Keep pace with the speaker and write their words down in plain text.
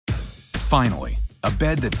Finally, a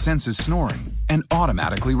bed that senses snoring and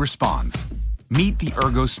automatically responds. Meet the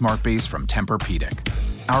Ergo Smart Base from Tempur-Pedic,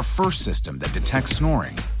 our first system that detects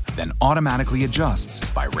snoring, then automatically adjusts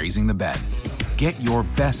by raising the bed. Get your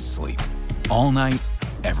best sleep all night,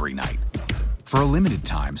 every night. For a limited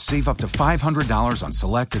time, save up to $500 on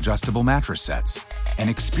select adjustable mattress sets and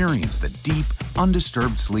experience the deep,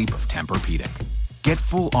 undisturbed sleep of Tempur-Pedic. Get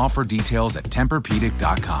full offer details at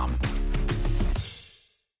TempurPedic.com.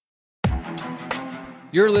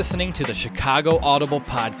 You're listening to the Chicago Audible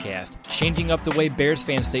Podcast, changing up the way Bears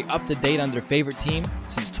fans stay up to date on their favorite team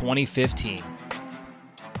since 2015.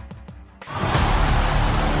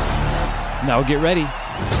 Now get ready,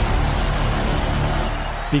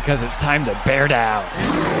 because it's time to bear down.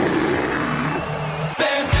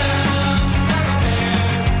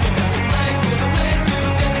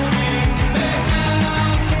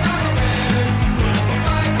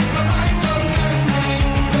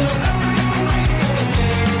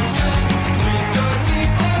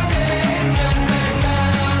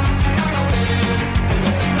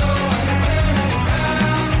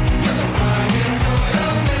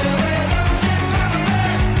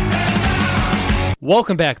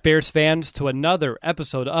 Welcome back, Bears fans, to another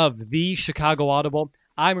episode of the Chicago Audible.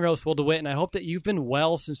 I'm your host, Will DeWitt, and I hope that you've been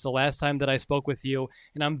well since the last time that I spoke with you,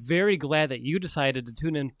 and I'm very glad that you decided to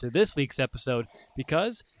tune in to this week's episode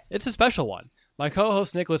because it's a special one. My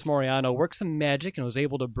co-host, Nicholas Moriano, worked some magic and was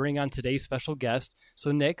able to bring on today's special guest.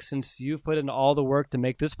 So, Nick, since you've put in all the work to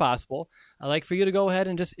make this possible, I'd like for you to go ahead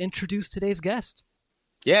and just introduce today's guest.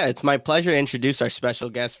 Yeah, it's my pleasure to introduce our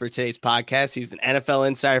special guest for today's podcast. He's an NFL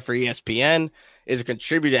insider for ESPN, is a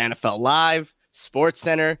contributor to NFL Live,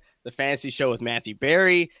 SportsCenter, the Fantasy Show with Matthew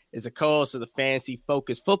Berry, is a co-host of the Fantasy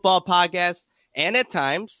Focused Football Podcast, and at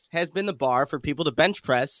times has been the bar for people to bench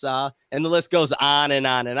press, and the list goes on and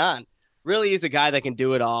on and on. Really is a guy that can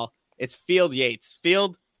do it all. It's Field Yates.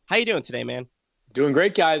 Field, how you doing today, man? Doing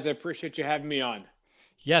great, guys. I appreciate you having me on.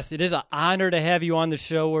 Yes, it is an honor to have you on the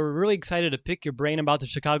show. We're really excited to pick your brain about the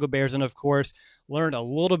Chicago Bears and, of course, learn a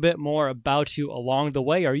little bit more about you along the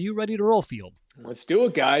way. Are you ready to roll, Field? Let's do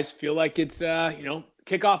it, guys. Feel like it's,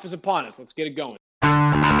 kickoff is upon us. Let's get it going.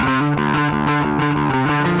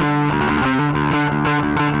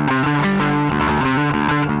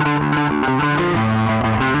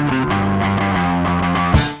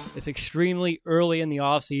 It's extremely early in the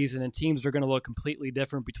offseason, and teams are going to look completely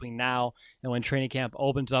different between now and when training camp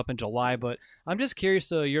opens up in July. But I'm just curious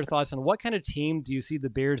to your thoughts on what kind of team do you see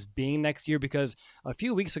the Bears being next year? Because a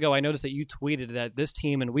few weeks ago, I noticed that you tweeted that this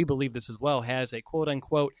team, and we believe this as well, has a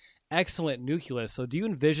quote-unquote excellent nucleus. So do you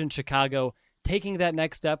envision Chicago taking that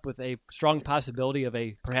next step with a strong possibility of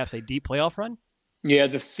perhaps a deep playoff run? Yeah,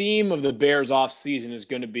 the theme of the Bears offseason is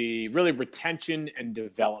going to be really retention and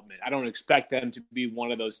development. I don't expect them to be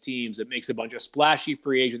one of those teams that makes a bunch of splashy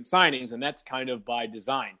free agent signings, and that's kind of by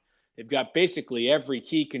design. They've got basically every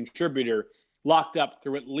key contributor locked up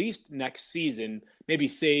through at least next season, maybe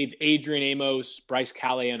save Adrian Amos, Bryce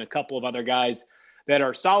Callahan, a couple of other guys that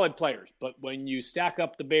are solid players. But when you stack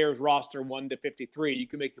up the Bears roster 1 to 53, you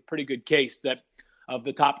can make a pretty good case that of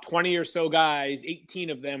the top 20 or so guys,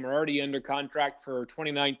 18 of them are already under contract for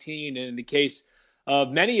 2019. And in the case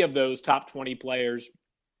of many of those top 20 players,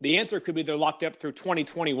 the answer could be they're locked up through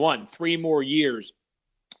 2021, 3 more years.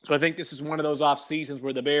 So I think this is one of those off seasons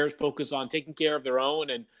where the Bears focus on taking care of their own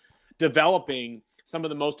and developing some of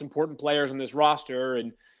the most important players on this roster.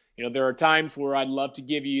 And, there are times where I'd love to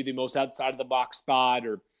give you the most outside of the box thought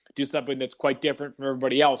or do something that's quite different from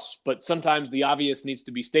everybody else. But sometimes the obvious needs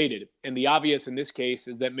to be stated. And the obvious in this case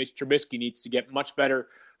is that Mitch Trubisky needs to get much better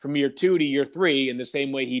from year 2 to year 3 in the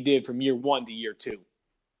same way he did from year 1 to year 2.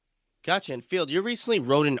 Gotcha. And Field, you recently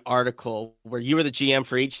wrote an article where you were the GM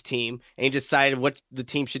for each team and you decided what the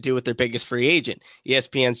team should do with their biggest free agent.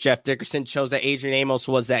 ESPN's Jeff Dickerson chose that Adrian Amos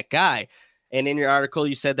was that guy. And in your article,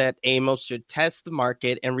 you said that Amos should test the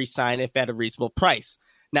market and re-sign if at a reasonable price.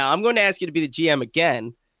 Now, I'm going to ask you to be the GM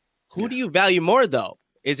again. Who do you value more, though?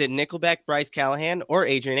 Is it Nickelback, Bryce Callahan, or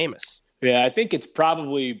Adrian Amos? Yeah, I think it's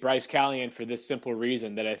probably Bryce Callahan for this simple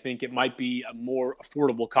reason that I think it might be a more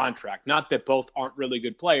affordable contract. Not that both aren't really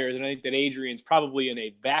good players, and I think that Adrian's probably in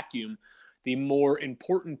a vacuum the more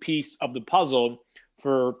important piece of the puzzle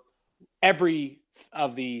for every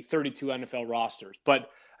of the 32 NFL rosters. But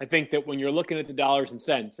I think that when you're looking at the dollars and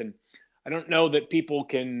cents, and I don't know that people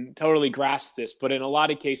can totally grasp this, but in a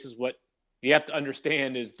lot of cases, what you have to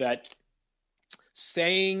understand is that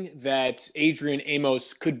saying that Adrian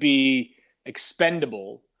Amos could be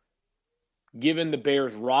expendable given the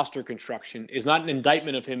Bears roster construction is not an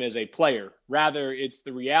indictment of him as a player. Rather, it's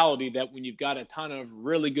the reality that when you've got a ton of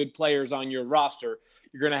really good players on your roster,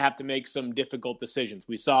 you're going to have to make some difficult decisions.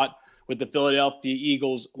 We saw it with the Philadelphia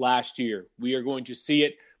Eagles last year. We are going to see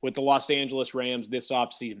it with the Los Angeles Rams this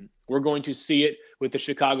offseason. We're going to see it with the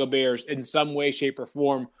Chicago Bears in some way, shape, or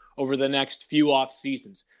form over the next few off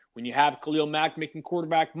seasons. When you have Khalil Mack making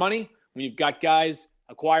quarterback money, when you've got guys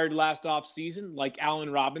acquired last offseason like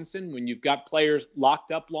Allen Robinson, when you've got players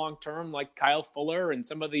locked up long-term like Kyle Fuller and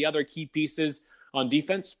some of the other key pieces on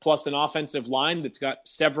defense, plus an offensive line that's got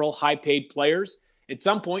several high-paid players, at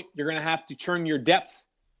some point you're going to have to churn your depth.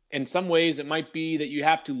 In some ways, it might be that you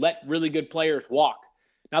have to let really good players walk.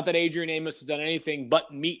 Not that Adrian Amos has done anything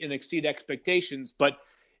but meet and exceed expectations, but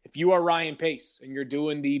if you are Ryan Pace and you're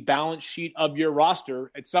doing the balance sheet of your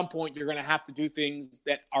roster, at some point you're going to have to do things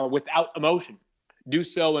that are without emotion. Do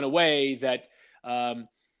so in a way that,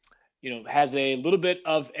 has a little bit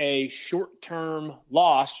of a short-term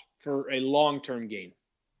loss for a long-term gain.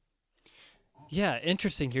 Yeah,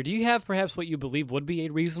 interesting here. Do you have perhaps what you believe would be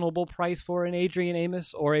a reasonable price for an Adrian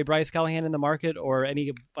Amos or a Bryce Callahan in the market, or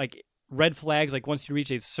any like red flags, like once you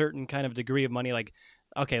reach a certain kind of degree of money, like,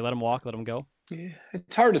 okay, let him walk, let him go? Yeah,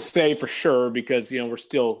 it's hard to say for sure because, we're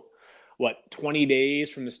still, 20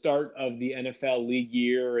 days from the start of the NFL league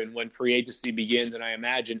year and when free agency begins. And I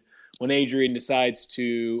imagine when Adrian decides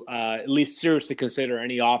to at least seriously consider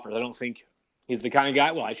any offers, I don't think he's the kind of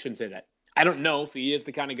guy. Well, I shouldn't say that. I don't know if he is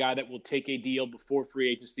the kind of guy that will take a deal before free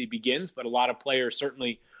agency begins, but a lot of players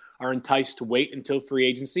certainly are enticed to wait until free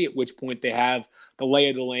agency, at which point they have the lay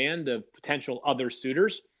of the land of potential other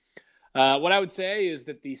suitors. What I would say is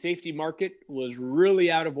that the safety market was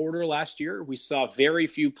really out of order last year. We saw very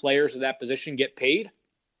few players of that position get paid.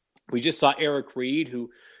 We just saw Eric Reed, who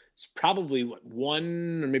is probably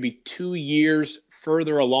 1 or maybe 2 years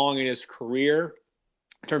further along in his career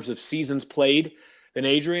in terms of seasons played than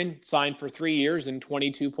Adrian, signed for 3 years and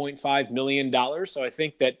 $22.5 million. So I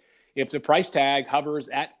think that if the price tag hovers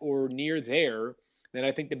at or near there, then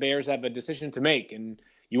I think the Bears have a decision to make. And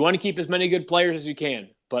you want to keep as many good players as you can.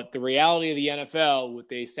 But the reality of the NFL with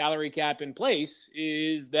a salary cap in place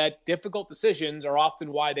is that difficult decisions are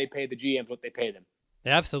often why they pay the GMs what they pay them.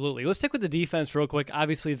 Absolutely. Let's stick with the defense real quick.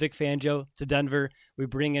 Obviously, Vic Fangio to Denver. We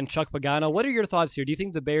bring in Chuck Pagano. What are your thoughts here? Do you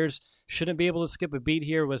think the Bears shouldn't be able to skip a beat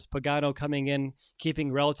here with Pagano coming in,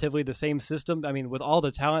 keeping relatively the same system? I mean, with all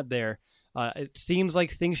the talent there, it seems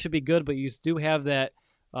like things should be good, but you do have that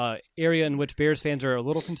area in which Bears fans are a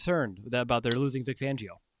little concerned about their losing Vic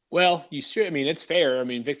Fangio. Well, you should. I mean, it's fair. I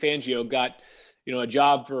mean, Vic Fangio got, a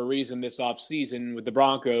job for a reason this offseason with the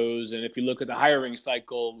Broncos. And if you look at the hiring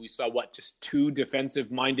cycle, we saw just 2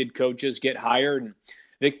 defensive-minded coaches get hired. And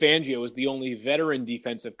Vic Fangio was the only veteran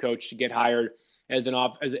defensive coach to get hired as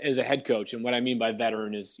a head coach. And what I mean by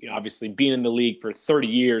veteran is, obviously being in the league for 30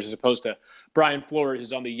 years as opposed to Brian Flores,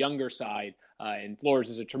 who's on the younger side. And Flores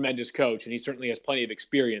is a tremendous coach, and he certainly has plenty of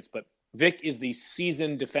experience. But Vic is the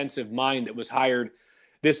seasoned defensive mind that was hired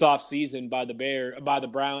this offseason by the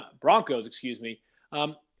Broncos.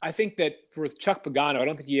 I think that for Chuck Pagano, I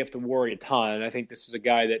don't think you have to worry a ton. I think this is a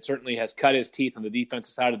guy that certainly has cut his teeth on the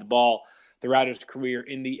defensive side of the ball throughout his career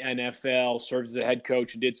in the NFL, served as a head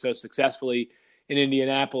coach and did so successfully in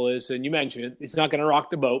Indianapolis. And you mentioned it, it's not going to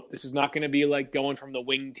rock the boat. This is not going to be like going from the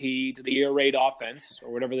wing tee to the air raid offense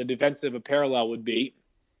or whatever the defensive parallel would be.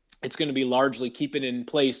 It's going to be largely keeping in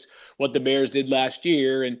place what the Bears did last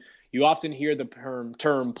year. And you often hear the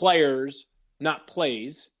term players, not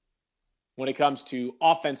plays, when it comes to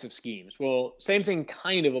offensive schemes. Well, same thing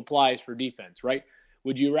kind of applies for defense, right?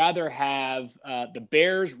 Would you rather have the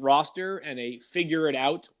Bears roster and a figure it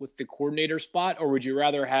out with the coordinator spot, or would you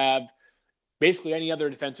rather have basically any other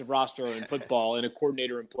defensive roster in football and a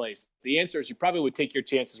coordinator in place? The answer is you probably would take your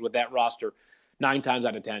chances with that roster 9 times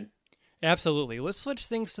out of 10. Absolutely. Let's switch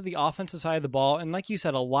things to the offensive side of the ball. And like you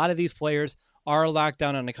said, a lot of these players are locked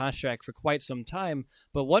down on a contract for quite some time.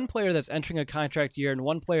 But one player that's entering a contract year and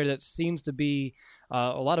one player that seems to be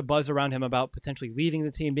a lot of buzz around him about potentially leaving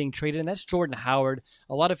the team, being traded, and that's Jordan Howard.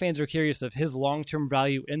 A lot of fans are curious of his long-term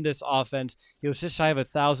value in this offense. He was just shy of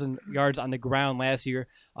 1,000 yards on the ground last year.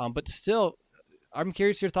 But still, I'm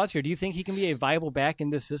curious your thoughts here. Do you think he can be a viable back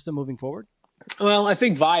in this system moving forward? Well, I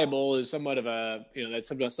think viable is somewhat of a, that's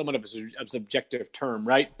somewhat of a subjective term,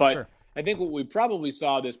 right? But sure. I think what we probably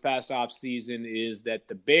saw this past offseason is that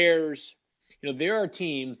the Bears, there are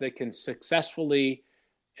teams that can successfully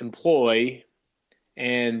employ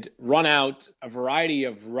and run out a variety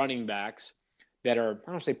of running backs that are,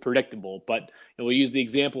 I don't say predictable, but we'll use the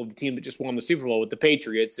example of the team that just won the Super Bowl with the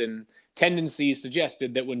Patriots, and tendencies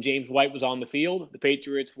suggested that when James White was on the field, the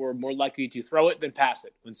Patriots were more likely to throw it than pass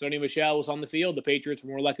it. When Sony Michel was on the field, the Patriots were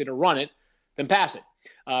more likely to run it than pass it.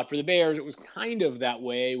 For the Bears, it was kind of that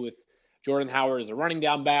way with Jordan Howard is a running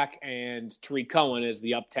down back, and Tariq Cohen is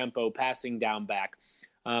the up-tempo passing down back.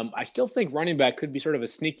 I still think running back could be sort of a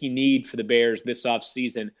sneaky need for the Bears this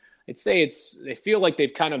offseason. I'd say they feel like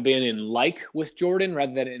they've kind of been in like with Jordan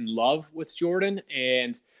rather than in love with Jordan.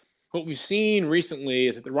 And what we've seen recently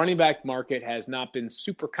is that the running back market has not been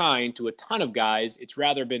super kind to a ton of guys. It's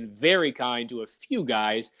rather been very kind to a few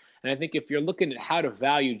guys. And I think if you're looking at how to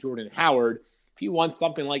value Jordan Howard, if you want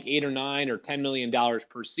something like $8 or $9 or $10 million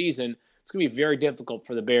per season, it's going to be very difficult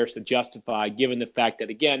for the Bears to justify, given the fact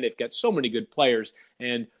that, again, they've got so many good players.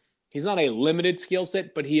 And he's not a limited skill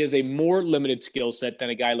set, but he is a more limited skill set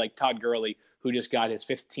than a guy like Todd Gurley, who just got his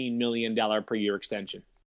 $15 million per year extension.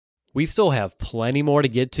 We still have plenty more to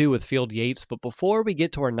get to with Field Yates, but before we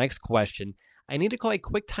get to our next question, I need to call a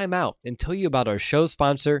quick timeout and tell you about our show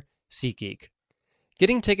sponsor, SeatGeek.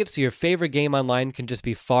 Getting tickets to your favorite game online can just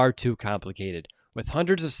be far too complicated. With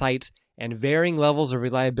hundreds of sites and varying levels of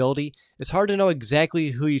reliability, it's hard to know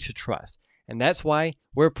exactly who you should trust. And that's why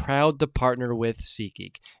we're proud to partner with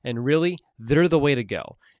SeatGeek. And really, they're the way to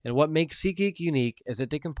go. And what makes SeatGeek unique is that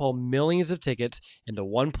they can pull millions of tickets into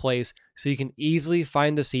one place so you can easily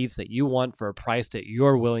find the seats that you want for a price that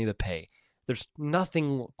you're willing to pay. There's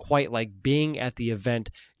nothing quite like being at the event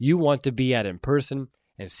you want to be at in person,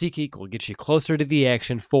 and SeatGeek will get you closer to the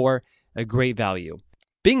action for a great value.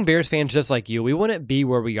 Being Bears fans just like you, we wouldn't be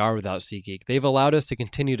where we are without SeatGeek. They've allowed us to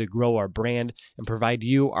continue to grow our brand and provide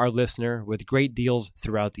you, our listener, with great deals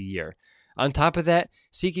throughout the year. On top of that,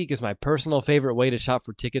 SeatGeek is my personal favorite way to shop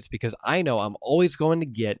for tickets because I know I'm always going to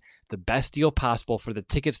get the best deal possible for the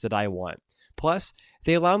tickets that I want. Plus,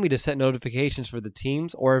 they allow me to set notifications for the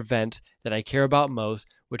teams or events that I care about most,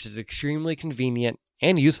 which is extremely convenient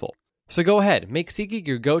and useful. So go ahead, make SeatGeek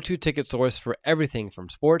your go-to ticket source for everything from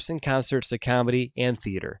sports and concerts to comedy and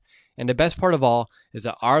theater. And the best part of all is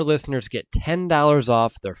that our listeners get $10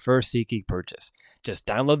 off their first SeatGeek purchase. Just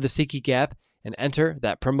download the SeatGeek app and enter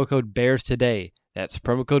that promo code BEARS today. That's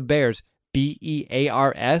promo code BEARS,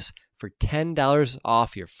 BEARS, for $10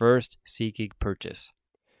 off your first SeatGeek purchase.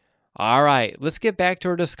 All right, let's get back to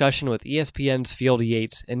our discussion with ESPN's Field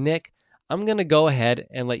Yates. And Nick, I'm going to go ahead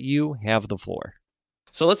and let you have the floor.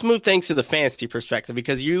 So let's move things to the fantasy perspective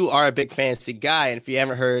because you are a big fantasy guy. And if you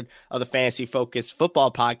haven't heard of the Fantasy Focused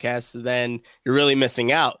Football podcast, then you're really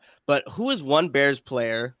missing out. But who is one Bears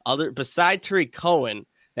player beside Tariq Cohen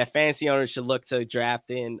that fantasy owners should look to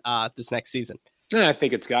draft in this next season? And I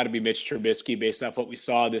think it's got to be Mitch Trubisky based off what we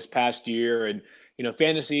saw this past year. And, you know,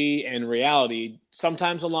 fantasy and reality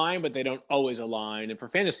sometimes align, but they don't always align. And for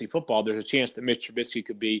fantasy football, there's a chance that Mitch Trubisky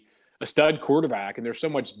could be a stud quarterback, and there's so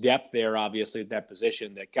much depth there, obviously, at that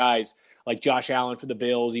position that guys like Josh Allen for the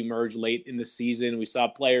Bills emerged late in the season. We saw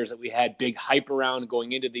players that we had big hype around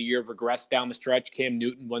going into the year regress down the stretch. Cam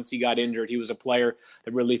Newton, once he got injured, he was a player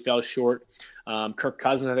that really fell short. Kirk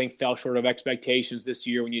Cousins, I think, fell short of expectations this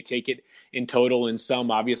year when you take it in total. And some,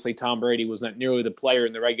 obviously, Tom Brady was not nearly the player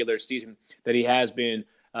in the regular season that he has been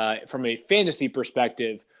from a fantasy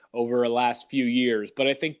perspective over the last few years. But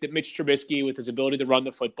I think that Mitch Trubisky, with his ability to run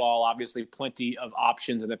the football, obviously plenty of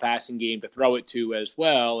options in the passing game to throw it to as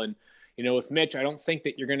well. And, you know, with Mitch, I don't think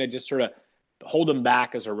that you're going to just sort of hold him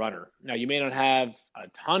back as a runner. Now, you may not have a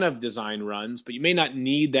ton of design runs, but you may not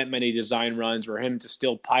need that many design runs for him to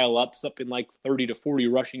still pile up something like 30 to 40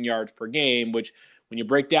 rushing yards per game, which when you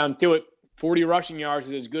break down to it, 40 rushing yards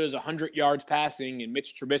is as good as 100 yards passing, and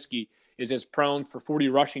Mitch Trubisky is as prone for 40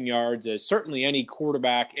 rushing yards as certainly any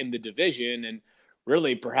quarterback in the division, and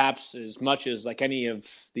really perhaps as much as like any of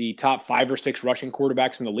the top 5 or 6 rushing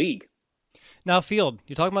quarterbacks in the league. Now, Field,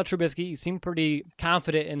 you're talking about Trubisky. You seem pretty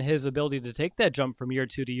confident in his ability to take that jump from year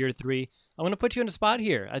 2 to year 3. I'm going to put you in a spot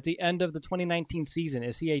here. At the end of the 2019 season,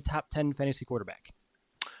 is he a top 10 fantasy quarterback?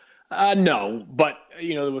 No, but,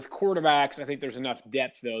 you know, with quarterbacks, I think there's enough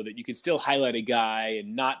depth, though, that you can still highlight a guy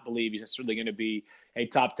and not believe he's necessarily going to be a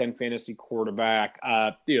top 10 fantasy quarterback.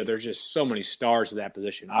 You know, there's just so many stars at that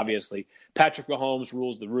position. Obviously, Patrick Mahomes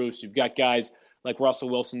rules the roost. You've got guys like Russell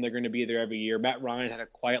Wilson. They're going to be there every year. Matt Ryan had a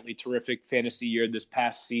quietly terrific fantasy year this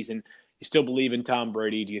past season. You still believe in Tom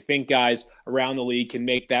Brady? Do you think guys around the league can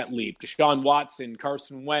make that leap? Deshaun Watson,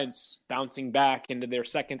 Carson Wentz bouncing back into their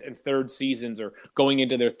second and third seasons or going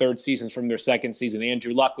into their third seasons from their second season.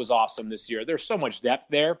 Andrew Luck was awesome this year. There's so much depth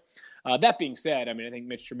there. That being said, I mean, I think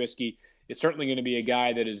Mitch Trubisky is certainly going to be a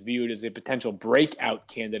guy that is viewed as a potential breakout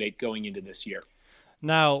candidate going into this year.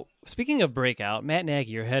 Now, speaking of breakout, Matt Nagy,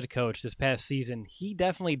 your head coach this past season, he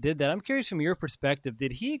definitely did that. I'm curious from your perspective,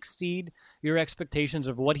 did he exceed your expectations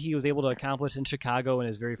of what he was able to accomplish in Chicago in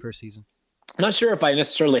his very first season? I'm not sure if I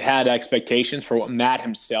necessarily had expectations for what Matt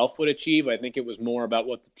himself would achieve. I think it was more about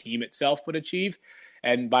what the team itself would achieve.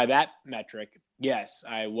 And by that metric, yes,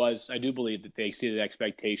 I do believe that they exceeded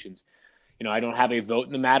expectations. I don't have a vote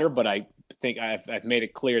in the matter, but I think I've made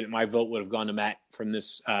it clear that my vote would have gone to Matt from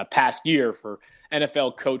this past year for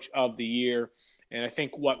NFL Coach of the Year. And I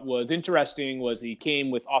think what was interesting was he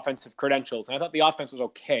came with offensive credentials. And I thought the offense was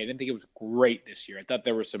okay. I didn't think it was great this year. I thought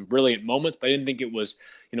there were some brilliant moments, but I didn't think it was,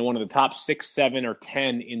 one of the top 6, 7, or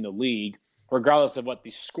 10 in the league, regardless of what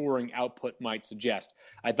the scoring output might suggest.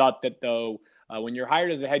 I thought that, though, when you're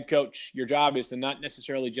hired as a head coach, your job is to not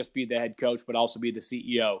necessarily just be the head coach, but also be the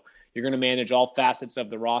CEO. You're going to manage all facets of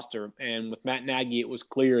the roster. And with Matt Nagy, it was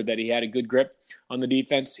clear that he had a good grip on the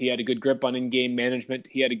defense. He had a good grip on in-game management.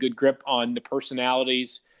 He had a good grip on the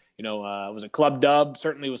personalities. It was a club dub,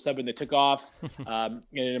 certainly was something that took off in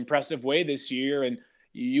an impressive way this year. And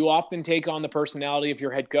you often take on the personality of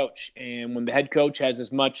your head coach. And when the head coach has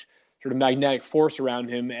as much sort of magnetic force around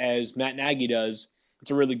him as Matt Nagy does, it's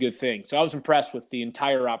a really good thing. So I was impressed with the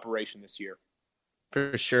entire operation this year.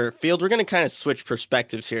 For sure. Field, we're going to kind of switch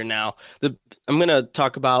perspectives here now. I'm going to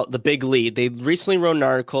talk about the big lead. They recently wrote an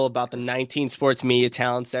article about the 19 sports media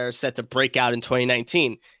talents that are set to break out in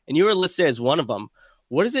 2019, and you were listed as one of them.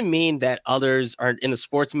 What does it mean that others are in the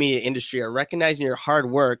sports media industry are recognizing your hard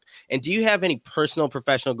work, and do you have any personal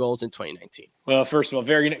professional goals in 2019? Well, first of all,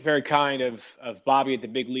 very, very kind of Bobby at the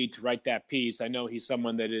big lead to write that piece. I know he's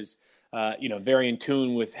someone that is very in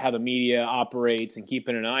tune with how the media operates and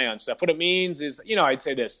keeping an eye on stuff. What it means is, I'd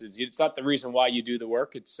say this is it's not the reason why you do the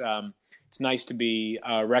work. It's nice to be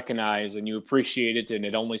recognized, and you appreciate it, and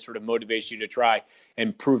it only sort of motivates you to try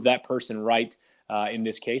and prove that person right. In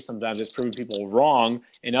this case, sometimes it's proving people wrong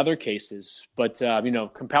in other cases, but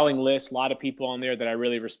compelling list, a lot of people on there that I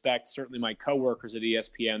really respect, certainly my coworkers at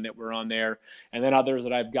ESPN that were on there, and then others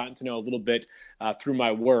that I've gotten to know a little bit through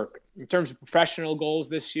my work. In terms of professional goals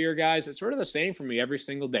this year, guys, it's sort of the same for me every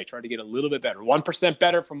single day. Try to get a little bit better, 1%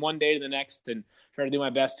 better from one day to the next, and try to do my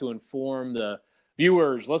best to inform the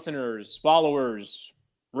viewers, listeners, followers,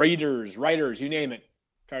 readers, writers, you name it.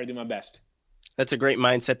 Try to do my best. That's a great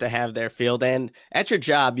mindset to have there, Field. And at your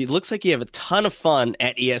job, it looks like you have a ton of fun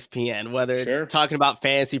at ESPN, whether it's talking about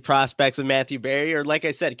fantasy prospects with Matthew Berry or, like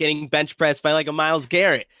I said, getting bench pressed by like a Myles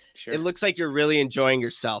Garrett. Sure. It looks like you're really enjoying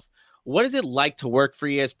yourself. What is it like to work for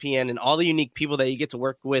ESPN and all the unique people that you get to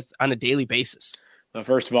work with on a daily basis? Well,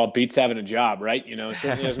 first of all, beats having a job, right? It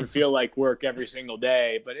certainly doesn't feel like work every single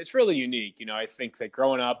day, but it's really unique. I think that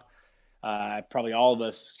growing up, probably all of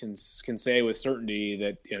us can say with certainty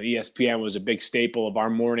that ESPN was a big staple of our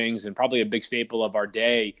mornings and probably a big staple of our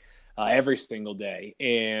day every single day.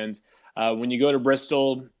 And when you go to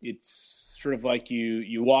Bristol, it's sort of like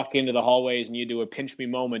you walk into the hallways and you do a pinch me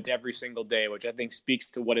moment every single day, which I think speaks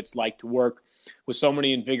to what it's like to work with so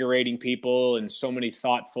many invigorating people and so many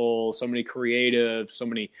thoughtful, so many creative, so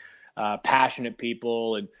many passionate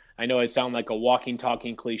people. And I know I sound like a walking,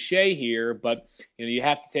 talking cliche here, but you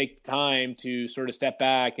have to take the time to sort of step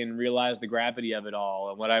back and realize the gravity of it all.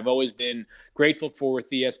 And what I've always been grateful for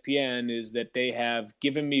with ESPN is that they have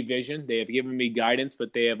given me vision, they have given me guidance,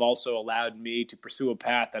 but they have also allowed me to pursue a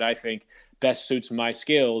path that I think best suits my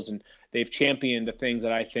skills. And they've championed the things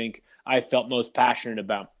that I think I felt most passionate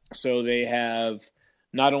about. So they have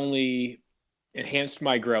not only enhanced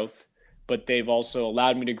my growth, but they've also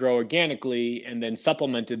allowed me to grow organically and then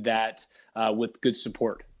supplemented that with good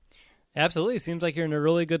support. Absolutely. Seems like you're in a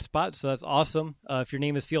really good spot, so that's awesome if your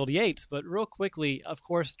name is Field Yates. But real quickly, of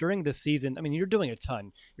course, during this season, you're doing a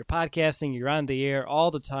ton. You're podcasting, you're on the air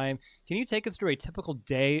all the time. Can you take us through a typical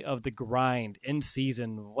day of the grind in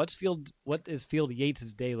season? What is Field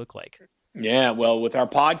Yates' day look like? Yeah, well, with our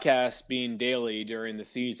podcast being daily during the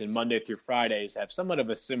season, Monday through Fridays have somewhat of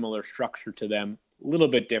a similar structure to them, a little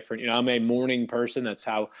bit different. I'm a morning person. That's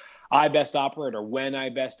how I best operate, or when I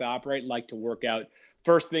best operate. Like to work out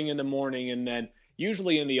first thing in the morning, and then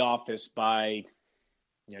usually in the office by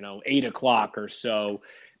 8 o'clock or so.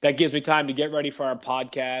 That gives me time to get ready for our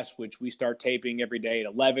podcast, which we start taping every day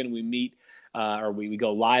at 11. We meet we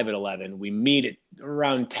go live at 11. We meet at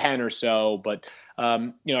around 10 or so. But,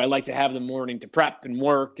 I like to have the morning to prep and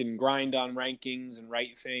work and grind on rankings and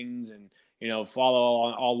write things and,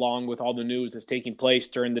 follow all along with all the news that's taking place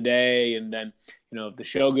during the day. And then, if the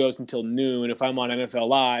show goes until noon, if I'm on NFL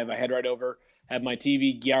Live, I head right over, have my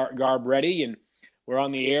TV garb ready, and we're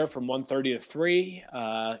on the air from 1:30 to 3.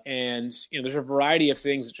 And, there's a variety of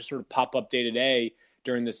things that just sort of pop up day to day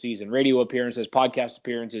during the season, radio appearances, podcast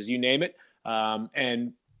appearances, you name it.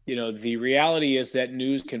 And the reality is that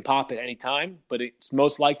news can pop at any time, but it's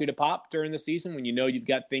most likely to pop during the season when you've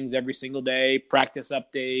got things every single day, practice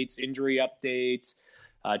updates, injury updates,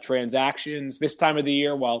 transactions. This time of the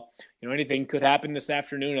year, while anything could happen this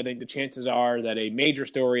afternoon, I think the chances are that a major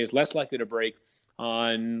story is less likely to break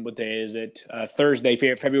on, what day is it? Thursday,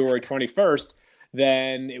 February 21st,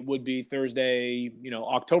 than it would be Thursday,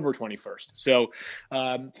 October 21st. So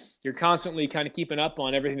you're constantly kind of keeping up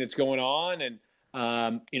on everything that's going on. And,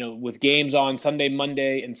 with games on Sunday,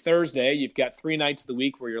 Monday, and Thursday, you've got 3 nights of the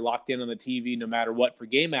week where you're locked in on the TV no matter what for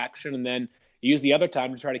game action. And then you use the other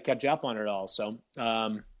time to try to catch up on it all. So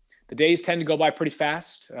the days tend to go by pretty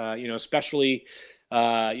fast, especially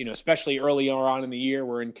early on in the year.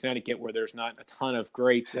 We're in Connecticut where there's not a ton of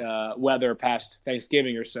great weather past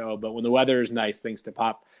Thanksgiving or so. But when the weather is nice, things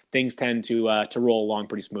tend to roll along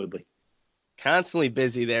pretty smoothly. Constantly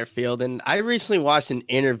busy there, Field. And I recently watched an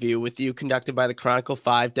interview with you conducted by the Chronicle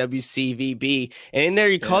 5 WCVB. And in there,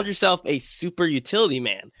 you called yourself a super utility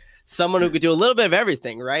man, someone who could do a little bit of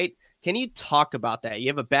everything, right? Can you talk about that? You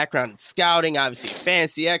have a background in scouting, obviously a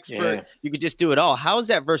fantasy expert. Yeah. You could just do it all. How has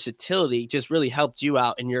that versatility just really helped you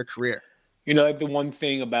out in your career? The one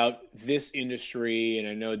thing about this industry, and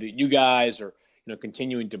I know that you guys are,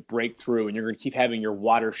 continuing to break through and you're going to keep having your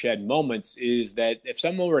watershed moments, is that if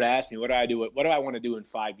someone were to ask me, what do I want to do in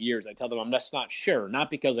 5 years? I tell them I'm just not sure,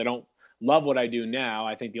 not because I don't love what I do now.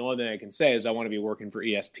 I think the only thing I can say is I want to be working for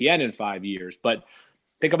ESPN in 5 years. But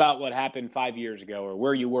think about what happened 5 years ago or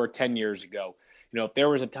where you were 10 years ago. If there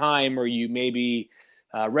was a time where you maybe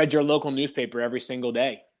read your local newspaper every single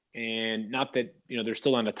day, and not that, there's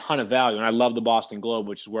still not a ton of value. And I love the Boston Globe,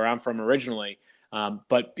 which is where I'm from originally.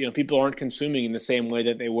 But people aren't consuming in the same way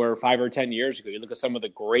that they were 5 or 10 years ago. You look at some of the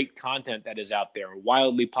great content that is out there,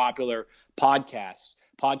 wildly popular podcasts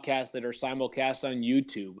that are simulcast on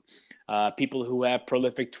YouTube, people who have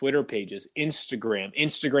prolific Twitter pages, Instagram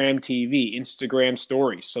TV, Instagram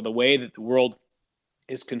stories. So the way that the world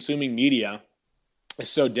is consuming media is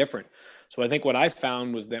so different. So I think what I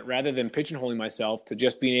found was that rather than pigeonholing myself to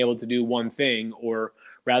just being able to do one thing, or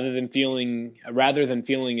rather than feeling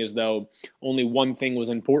as though only one thing was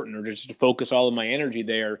important, or just to focus all of my energy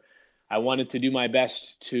there, I wanted to do my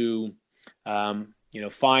best to,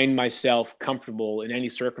 find myself comfortable in any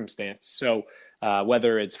circumstance. So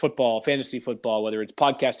whether it's football, fantasy football, whether it's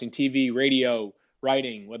podcasting, TV, radio,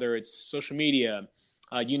 writing, whether it's social media,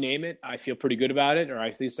 you name it, I feel pretty good about it, or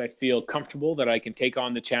at least I feel comfortable that I can take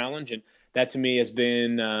on the challenge. And that to me has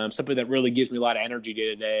been something that really gives me a lot of energy day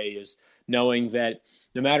to day, is knowing that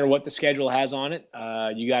no matter what the schedule has on it,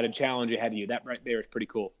 you got a challenge ahead of you. That right there is pretty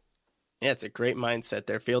cool. Yeah, it's a great mindset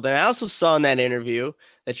there, Field. And I also saw in that interview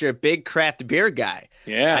that you're a big craft beer guy.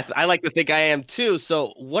 Yeah. I like to think I am too.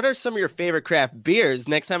 So what are some of your favorite craft beers?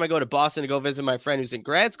 Next time I go to Boston to go visit my friend who's in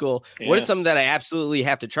grad school, what is something that I absolutely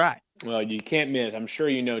have to try? Well, you can't miss. I'm sure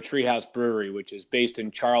you know Treehouse Brewery, which is based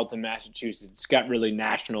in Charlton, Massachusetts. It's got really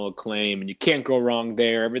national acclaim, and you can't go wrong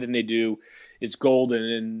there. Everything they do is golden.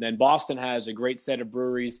 And then Boston has a great set of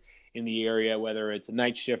breweries in the area, whether it's a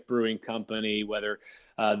Night Shift Brewing Company, whether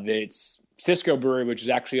it's Cisco Brewery, which is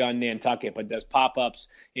actually on Nantucket, but does pop-ups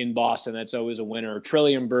in Boston. That's always a winner.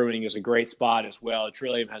 Trillium Brewing is a great spot as well.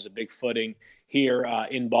 Trillium has a big footing here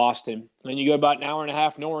in Boston. Then you go about an hour and a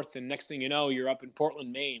half north, and next thing you know, you're up in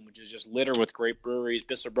Portland, Maine, which is just littered with great breweries,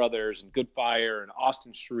 Bissell Brothers and Good Fire and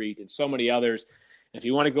Austin Street and so many others. And if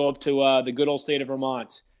you want to go up to the good old state of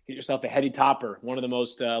Vermont, get yourself a Heady Topper, one of the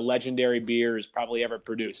most legendary beers probably ever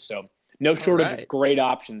produced. So no shortage of great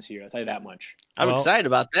options here. I'll tell you that much. I'm excited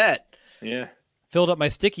about that. Yeah. Filled up my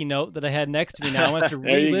sticky note that I had next to me now. I want to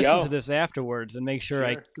re-listen to this afterwards and make sure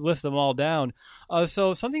I list them all down.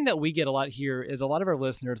 So something that we get a lot here is a lot of our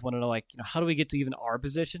listeners want to know, how do we get to even our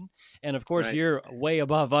position? And of course, you're way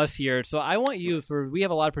above us here. So I want you we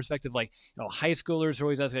have a lot of perspective, high schoolers are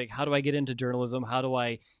always asking, how do I get into journalism? How do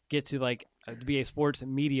I get to to be a sports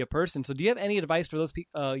and media person? So do you have any advice for those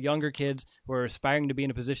younger kids who are aspiring to be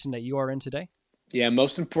in a position that you are in today? Yeah,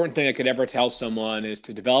 most important thing I could ever tell someone is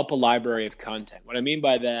to develop a library of content. What I mean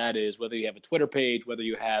by that is whether you have a Twitter page, whether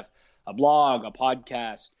you have a blog, a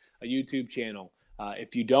podcast, a YouTube channel.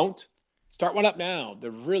 If you don't, start one up now.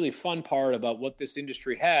 The really fun part about what this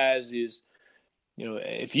industry has is,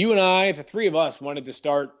 if the three of us wanted to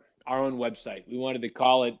start our own website, we wanted to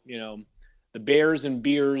call it, the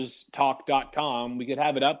bearsandbeerstalk.com, we could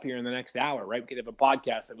have it up here in the next hour, right? We could have a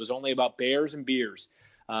podcast that was only about bears and beers.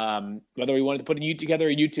 Whether we wanted to put together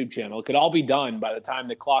a YouTube channel, it could all be done by the time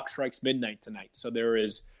the clock strikes midnight tonight. So there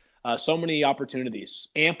is so many opportunities,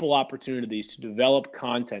 ample opportunities to develop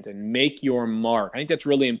content and make your mark. I think that's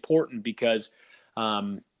really important because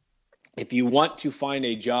if you want to find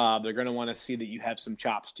a job, they're going to want to see that you have some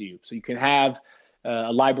chops to you. So you can have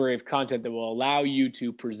a library of content that will allow you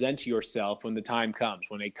to present yourself when the time comes.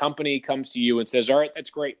 When a company comes to you and says, all right, that's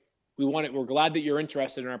great. We want it. We're glad that you're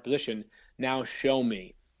interested in our position. Now show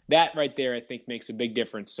me. That right there, I think, makes a big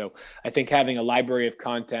difference. So I think having a library of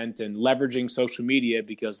content and leveraging social media,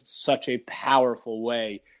 because it's such a powerful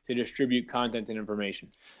way to distribute content and information.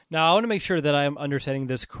 Now, I want to make sure that I'm understanding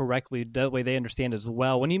this correctly, that way they understand as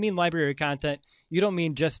well. When you mean library of content, you don't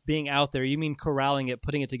mean just being out there. You mean corralling it,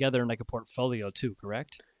 putting it together in like a portfolio too,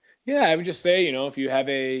 correct? Yeah, I would just say, if you have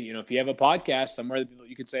a podcast somewhere,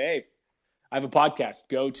 you could say, hey, I have a podcast.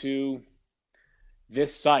 Go to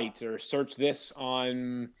this site or search this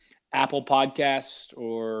on Apple Podcasts,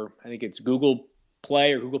 or I think it's Google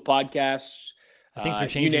Play or Google Podcasts. I think they're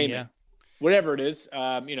changing, you name yeah. it. Whatever it is,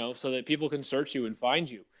 so that people can search you and find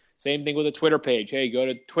you. Same thing with a Twitter page. Hey, go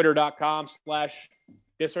to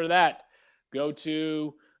twitter.com/this or that. Go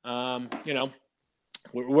to,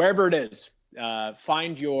 wherever it is,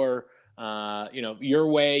 find your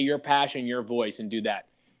way, your passion, your voice, and do that.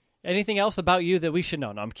 Anything else about you that we should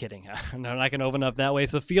know? No, I'm kidding. I'm not going to open up that way.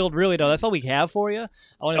 So, Field, really, no, that's all we have for you. I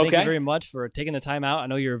want to thank you very much for taking the time out. I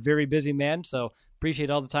know you're a very busy man, so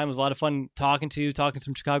appreciate all the time. It was a lot of fun talking to you, talking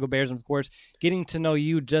some Chicago Bears, and, of course, getting to know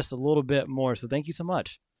you just a little bit more. So thank you so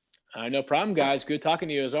much. No problem, guys. Good talking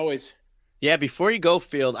to you, as always. Yeah, before you go,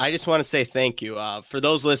 Field, I just want to say thank you. For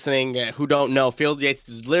those listening who don't know, Field Yates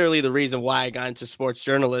is literally the reason why I got into sports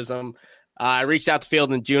journalism. I reached out to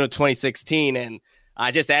Field in June of 2016, and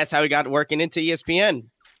I just asked how he got working into ESPN.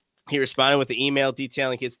 He responded with an email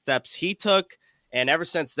detailing his steps he took. And ever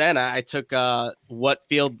since then, I took what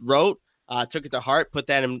Field wrote, took it to heart, put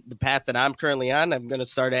that in the path that I'm currently on. I'm going to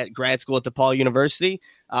start at grad school at DePaul University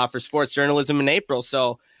for sports journalism in April.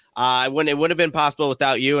 So it wouldn't have been possible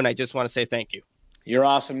without you. And I just want to say thank you. You're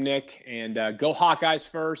awesome, Nick. And go Hawkeyes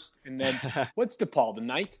first. And then what's DePaul? The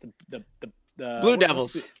Knights? The Blue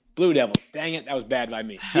Devils. Blue Devils. Dang it. That was bad by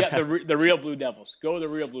me. Yeah, the real Blue Devils. Go with the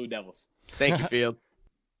real Blue Devils. Thank you, Field.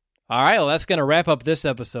 All right, well, that's going to wrap up this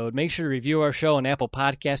episode. Make sure to review our show on Apple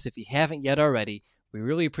Podcasts if you haven't yet already. We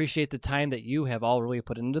really appreciate the time that you have all really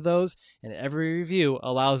put into those, and every review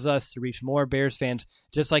allows us to reach more Bears fans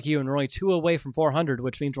just like you, and we're only 2 away from 400,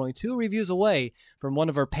 which means we're only 2 reviews away from one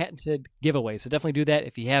of our patented giveaways. So definitely do that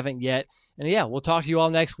if you haven't yet. And yeah, we'll talk to you all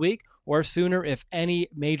next week or sooner if any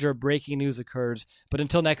major breaking news occurs. But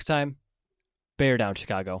until next time, bear down,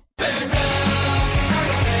 Chicago.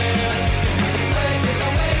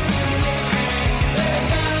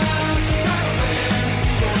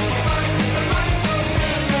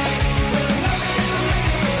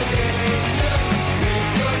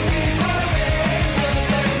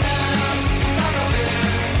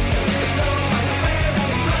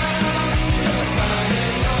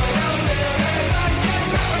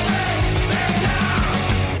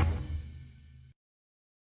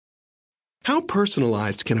 How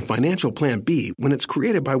personalized can a financial plan be when it's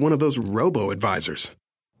created by one of those robo-advisors?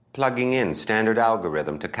 Plugging in standard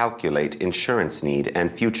algorithm to calculate insurance need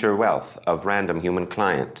and future wealth of random human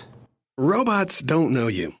client. Robots don't know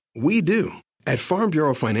you. We do. At Farm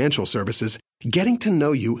Bureau Financial Services, getting to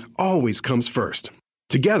know you always comes first.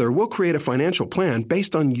 Together, we'll create a financial plan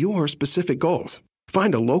based on your specific goals.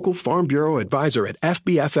 Find a local Farm Bureau advisor at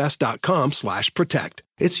fbfs.com/protect.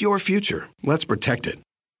 It's your future. Let's protect it.